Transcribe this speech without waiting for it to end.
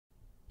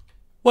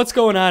What's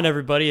going on,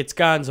 everybody? It's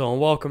Gonzo, and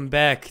welcome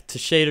back to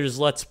Shader's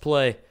Let's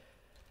Play.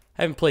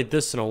 I haven't played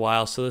this in a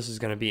while, so this is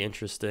going to be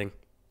interesting.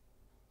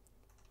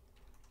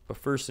 But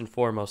first and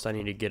foremost, I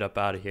need to get up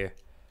out of here.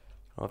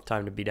 I don't have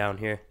time to be down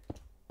here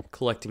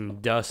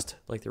collecting dust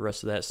like the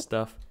rest of that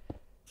stuff.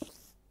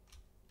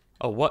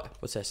 Oh, what?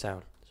 What's that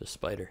sound? It's a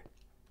spider.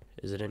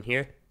 Is it in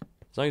here?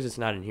 As long as it's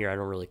not in here, I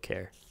don't really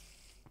care.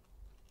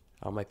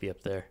 Oh, it might be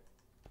up there.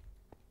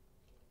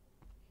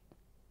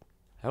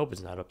 I hope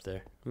it's not up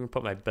there. I'm going to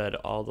put my bed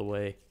all the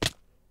way.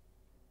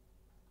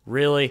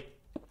 Really?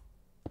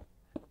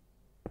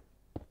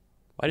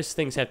 Why does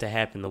things have to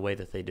happen the way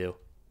that they do?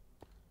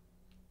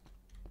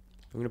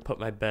 I'm going to put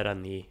my bed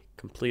on the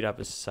complete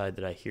opposite side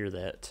that I hear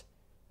that.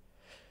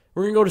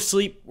 We're going to go to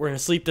sleep. We're going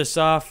to sleep this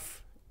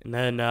off. And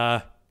then,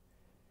 as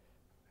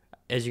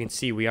you can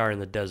see, we are in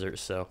the desert,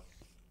 so.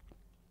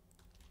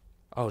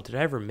 Oh, did I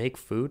ever make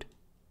food?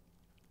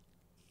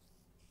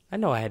 I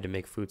know I had to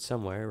make food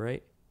somewhere,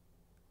 right?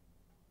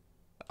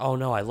 Oh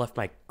no, I left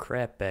my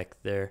crap back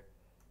there.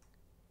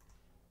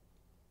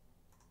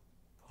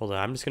 Hold on,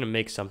 I'm just gonna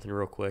make something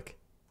real quick.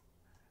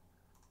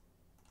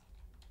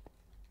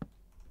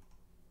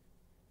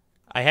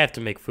 I have to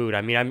make food.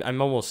 I mean,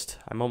 I'm almost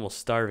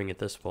starving at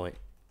this point.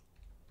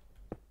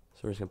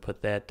 So we're just gonna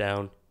put that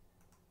down.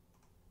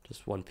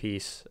 Just one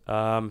piece.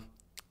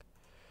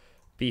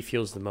 Beef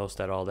heals the most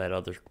out of all that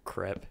other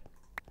crap.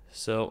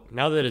 So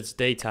now that it's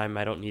daytime,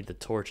 I don't need the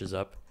torches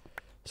up.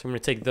 So I'm gonna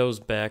take those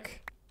back.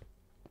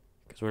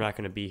 Because we're not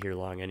going to be here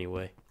long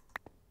anyway.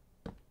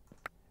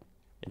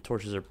 And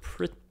torches are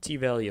pretty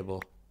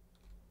valuable.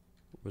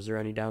 Was there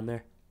any down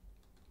there?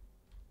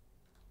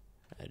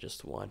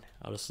 Just one.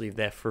 I'll just leave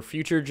that for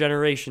future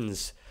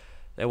generations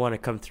that want to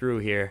come through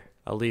here.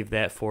 I'll leave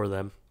that for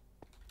them.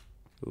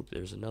 Oop,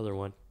 there's another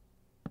one.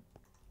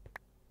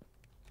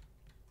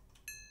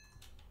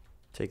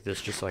 Take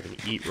this just so I can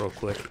eat real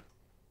quick.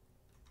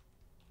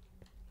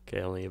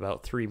 Okay, only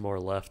about 3 more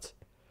left.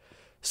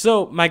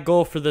 So, my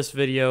goal for this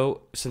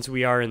video, since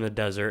we are in the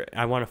desert,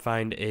 I want to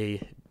find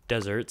a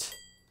desert.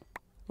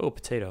 Oh,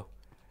 potato.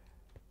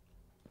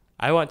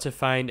 I want to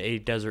find a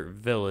desert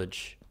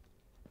village.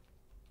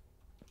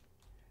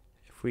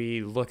 If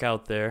we look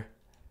out there,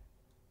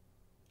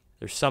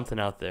 there's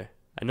something out there.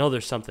 I know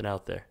there's something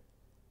out there.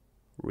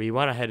 We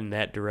want to head in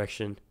that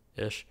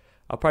direction-ish.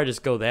 I'll probably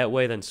just go that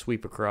way, then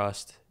sweep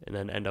across, and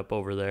then end up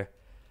over there.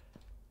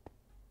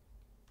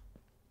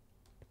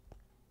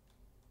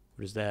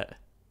 What is that?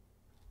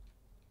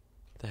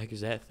 The heck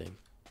is that thing?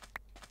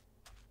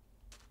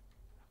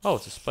 Oh,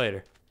 it's a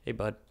spider. Hey,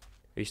 bud.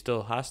 Are you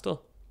still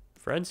hostile?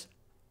 Friends?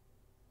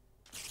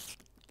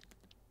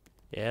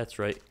 Yeah, that's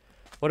right.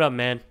 What up,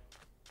 man?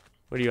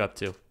 What are you up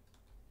to?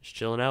 Just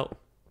chilling out?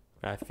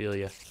 I feel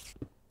ya.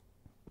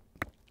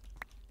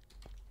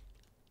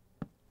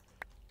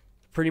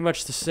 Pretty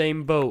much the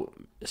same boat,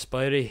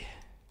 Spidey.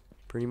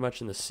 Pretty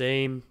much in the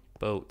same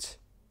boat.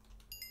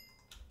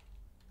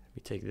 Let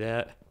me take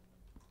that.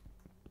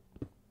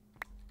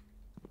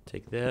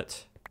 Take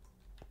that.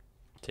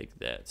 Take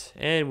that.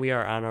 And we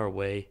are on our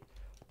way.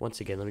 Once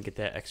again, let me get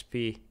that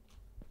XP.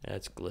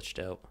 That's glitched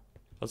out.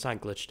 Well, it's not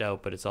glitched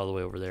out, but it's all the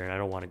way over there, and I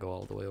don't want to go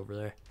all the way over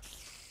there.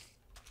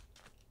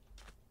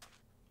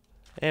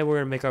 And we're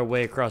going to make our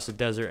way across the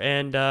desert.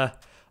 And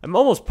I'm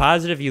almost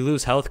positive you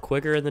lose health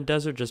quicker in the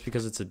desert just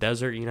because it's a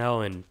desert, you know,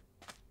 and,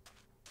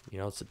 you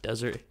know, it's a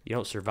desert. You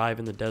don't survive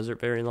in the desert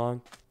very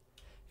long.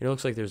 It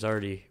looks like there's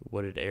already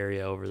wooded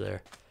area over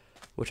there,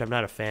 which I'm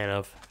not a fan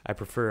of. I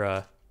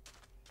prefer,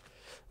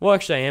 well,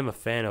 actually, I am a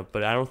fan of,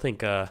 but I don't think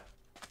that's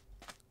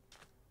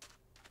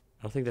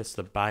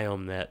the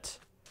biome that,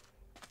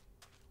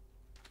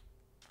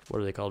 what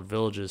are they called,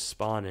 villages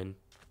spawn in.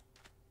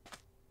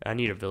 I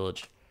need a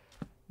village.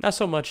 Not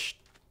so much,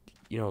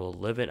 you know, to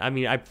live in. I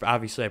mean,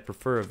 obviously I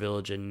prefer a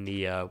village in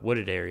the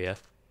wooded area,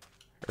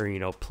 or, you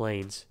know,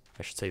 plains.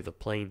 I should say the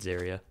plains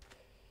area.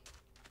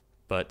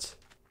 But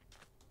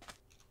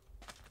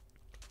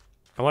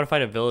I want to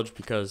find a village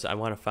because I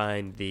want to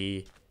find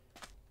the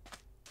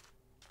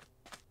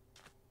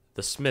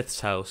smith's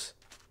house.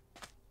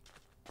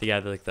 The guy,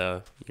 like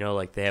the, you know,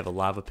 like they have a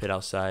lava pit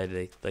outside.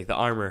 They like the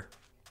armor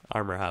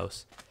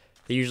house.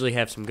 They usually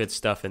have some good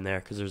stuff in there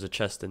because there's a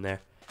chest in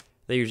there.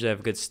 They usually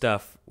have good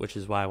stuff, which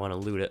is why I want to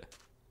loot it.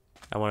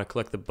 I want to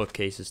collect the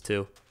bookcases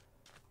too.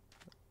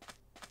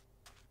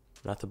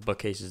 Not the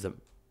bookcases that.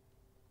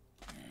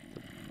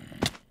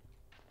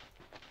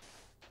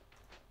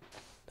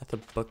 Not the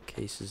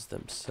bookcases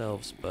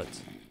themselves,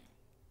 but.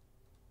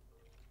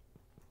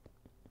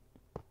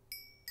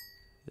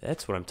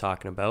 That's what I'm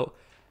talking about.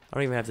 I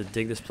don't even have to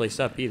dig this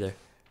place up either.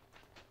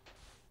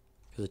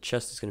 Because the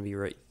chest is going to be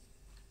right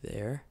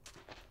there.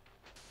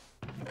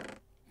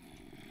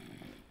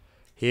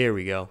 Here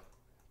we go.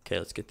 Okay,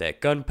 let's get that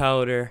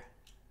gunpowder.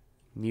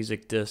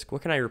 Music disc.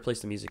 What can I replace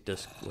the music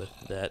disc with?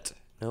 That.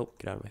 Nope,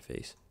 get out of my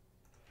face.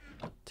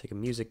 Take a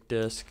music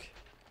disc.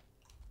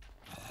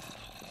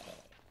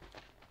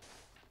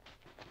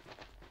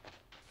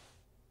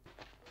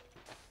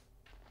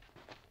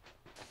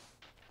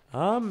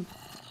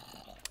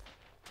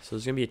 So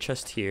there's gonna be a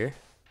chest here.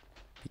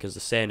 because the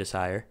sand is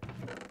higher.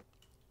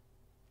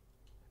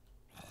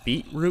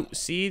 Beetroot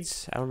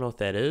seeds? I don't know what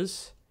that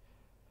is.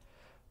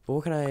 But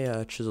what can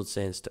I, chiseled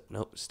sandstone?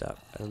 Nope, stop.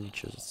 I don't need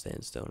chiseled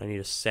sandstone. I need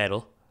a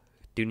saddle.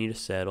 Do need a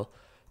saddle.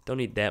 Don't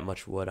need that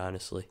much wood,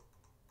 honestly.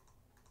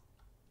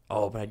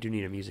 Oh, but I do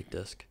need a music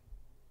disc.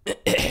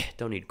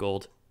 Don't need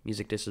gold.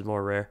 Music disc is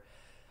more rare.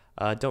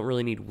 Don't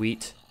really need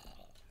wheat.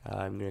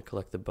 I'm going to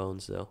collect the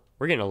bones, though.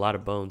 We're getting a lot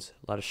of bones.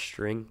 A lot of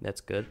string.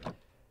 That's good.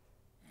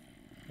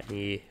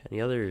 Any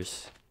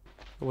others?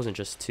 It wasn't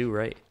just 2,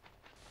 right?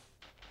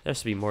 There has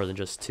to be more than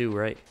just 2,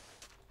 right?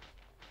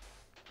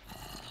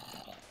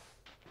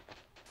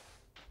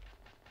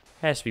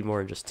 Has to be more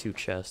than just 2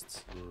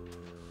 chests.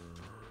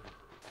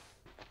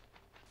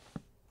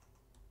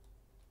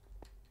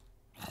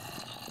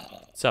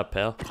 What's up,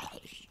 pal?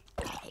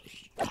 I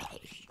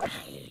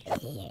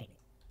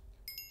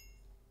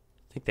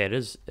think that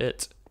is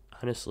it,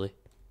 honestly.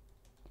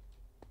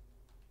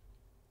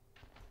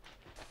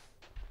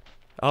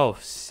 Oh,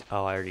 I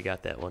already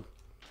got that one.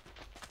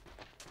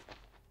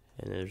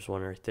 And there's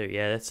one right there.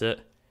 Yeah, that's it.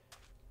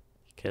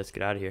 Okay, let's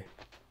get out of here.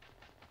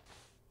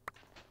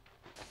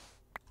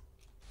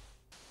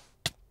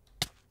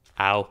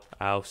 Ow,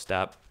 ow,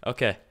 stop.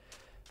 Okay.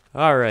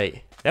 All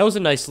right. That was a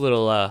nice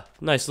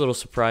little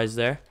surprise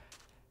there.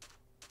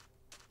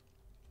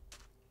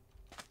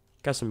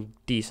 Got some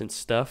decent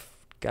stuff.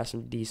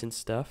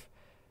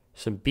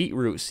 Some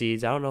beetroot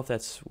seeds. I don't know if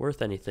that's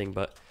worth anything,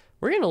 but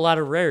we're getting a lot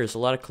of rares, a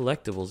lot of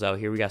collectibles out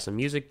here. We got some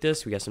music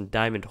discs. We got some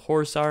diamond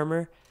horse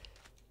armor.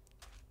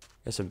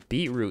 Got some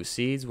beetroot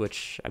seeds,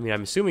 which, I mean,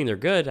 I'm assuming they're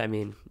good. I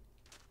mean,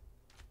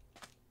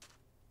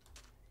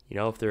 you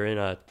know, if they're in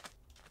a,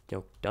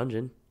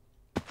 dungeon.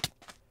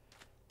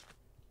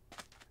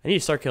 I need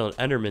to start killing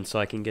Endermen so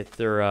I can get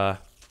their, I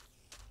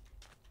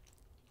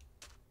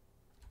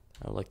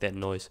don't like that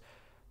noise.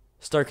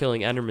 Start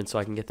killing Endermen so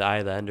I can get the Eye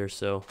of the Ender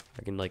so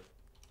I can, like,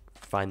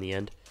 find the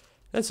end.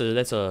 That's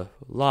a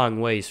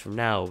long ways from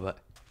now, but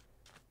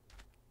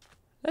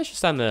that's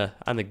just on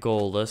the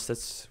goal list.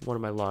 That's one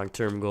of my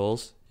long-term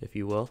goals, if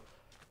you will.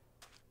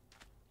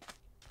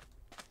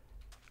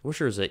 I wish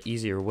there was an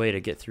easier way to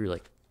get through,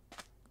 like,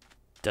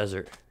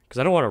 desert. Because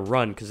I don't want to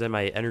run, because then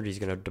my energy's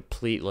going to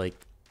deplete like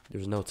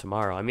there's no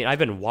tomorrow. I mean, I've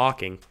been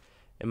walking,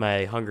 and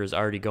my hunger is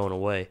already going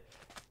away.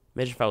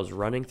 Imagine if I was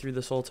running through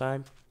this whole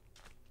time.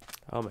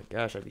 Oh my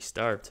gosh, I'd be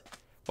starved.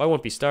 Well, I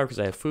won't be starved because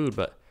I have food,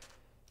 but,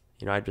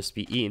 you know, I'd just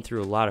be eating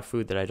through a lot of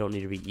food that I don't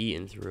need to be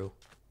eating through.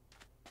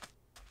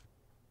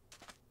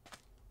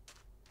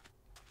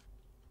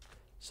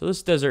 So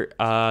this desert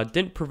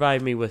didn't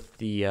provide me with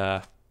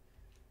the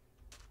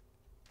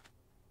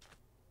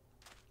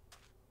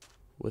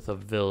with a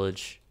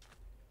village,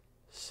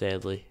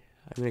 sadly.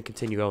 I'm going to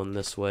continue going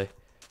this way.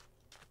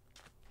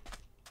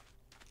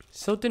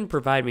 So it didn't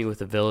provide me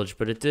with a village,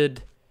 but it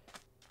did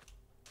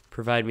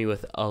provide me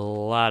with a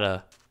lot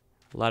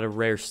of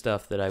rare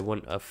stuff that I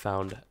wouldn't have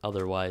found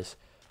otherwise,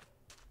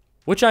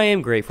 which I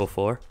am grateful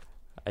for.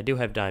 I do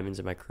have diamonds,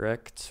 am I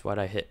correct? Why'd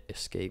I hit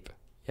escape?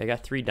 Yeah, I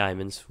got 3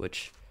 diamonds,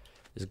 which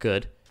is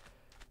good.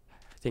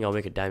 I think I'll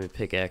make a diamond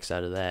pickaxe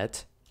out of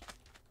that.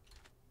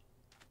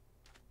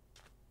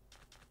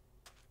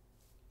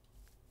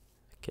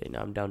 Okay,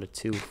 now I'm down to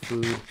 2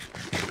 food.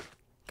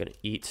 Gonna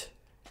eat.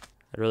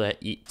 I'd rather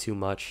eat too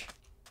much.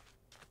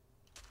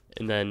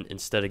 And then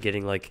instead of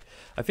getting, like,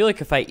 I feel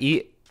like if I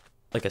eat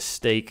like a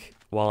steak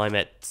while I'm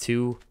at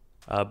 2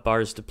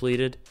 bars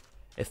depleted,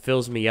 it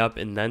fills me up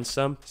and then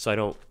some, so I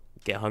don't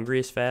get hungry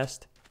as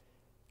fast,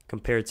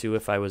 compared to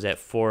if I was at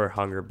 4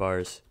 hunger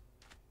bars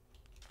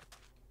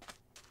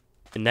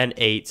and then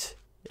 8,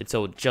 and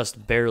so it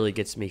just barely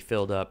gets me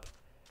filled up,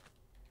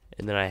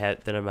 and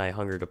then my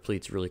hunger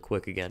depletes really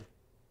quick again.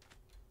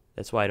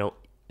 That's why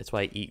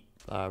I eat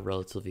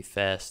relatively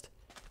fast.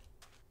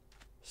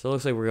 So it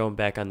looks like we're going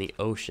back on the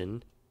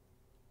ocean.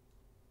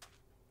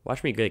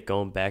 Watch me get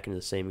going back into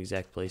the same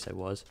exact place I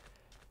was.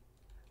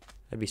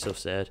 That'd be so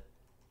sad.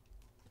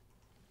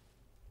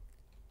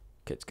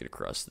 Okay, let's get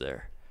across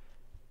there.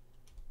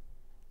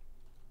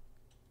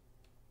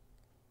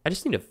 I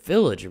just need a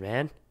village,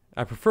 man.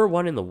 I prefer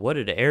one in the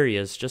wooded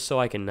areas just so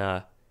I can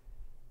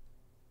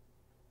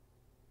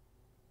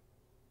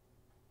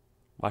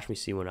watch me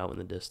see one out in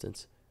the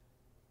distance.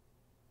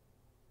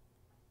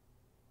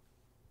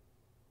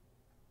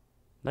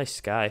 Nice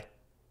sky.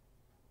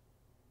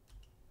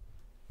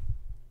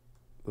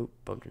 Oop,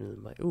 bumped into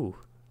the mic. Ooh,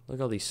 look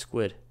at all these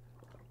squid.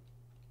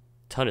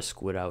 Ton of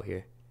squid out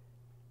here.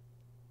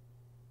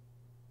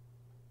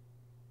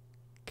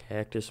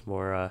 Cactus,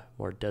 more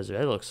desert.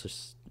 That looks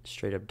just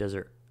straight up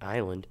desert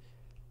island.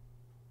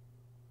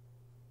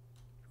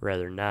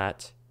 Rather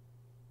not.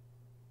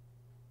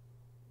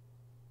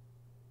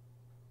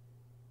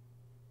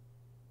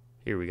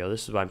 Here we go.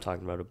 This is what I'm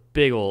talking about. A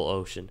big old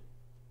ocean.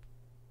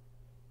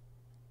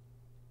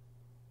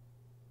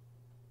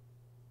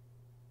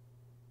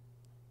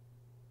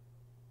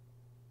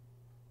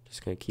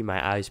 Just gonna keep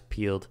my eyes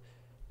peeled,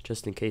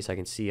 just in case I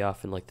can see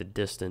off in like the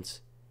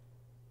distance.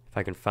 If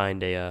I can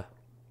find a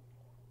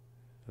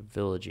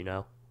village, you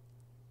know.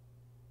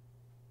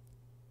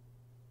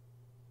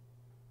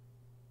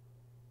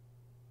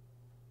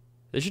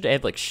 They should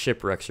add like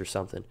shipwrecks or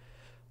something.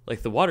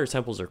 Like the water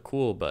temples are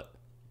cool, but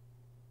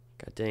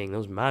god dang,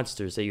 those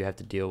monsters that you have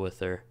to deal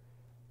with are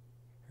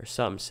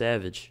something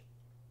savage.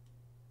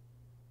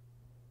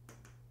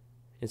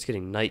 It's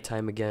getting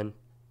nighttime again.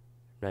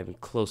 I'm not even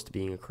close to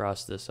being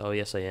across this. Oh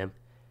yes I am.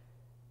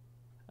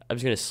 I'm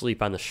just gonna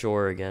sleep on the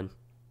shore again.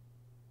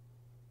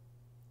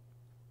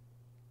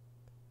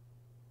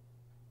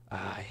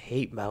 I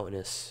hate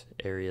mountainous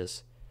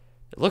areas.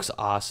 It looks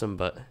awesome,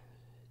 but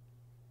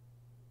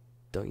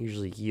don't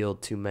usually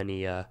yield too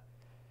many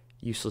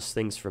useless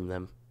things from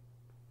them.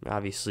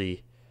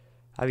 Obviously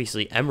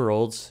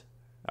emeralds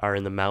are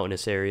in the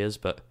mountainous areas,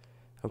 but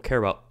I don't care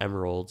about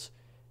emeralds.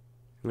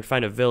 I'm gonna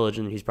find a village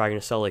and he's probably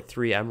gonna sell like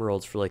 3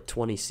 emeralds for like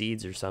 20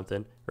 seeds or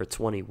something, or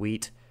 20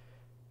 wheat.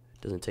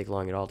 It doesn't take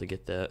long at all to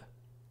get that.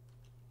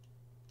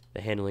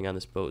 The handling on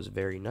this boat is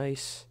very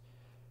nice.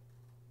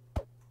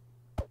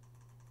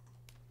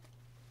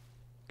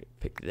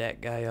 Pick that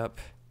guy up.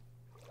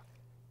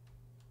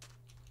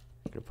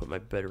 I'm gonna put my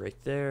bed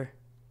right there.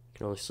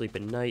 Can only sleep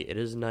at night. It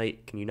is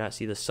night. Can you not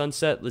see the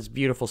sunset? This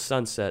beautiful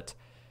sunset.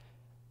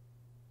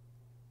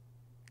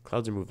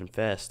 Clouds are moving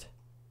fast.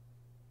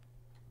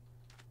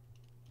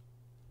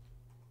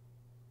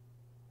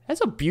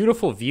 That's a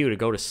beautiful view to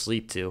go to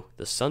sleep to.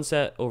 The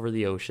sunset over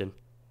the ocean.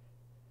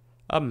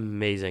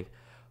 Amazing.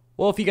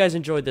 Well, if you guys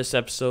enjoyed this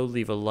episode,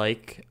 leave a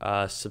like,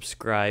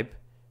 subscribe,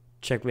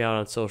 check me out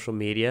on social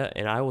media,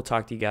 and I will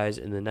talk to you guys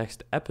in the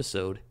next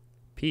episode.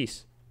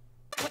 Peace.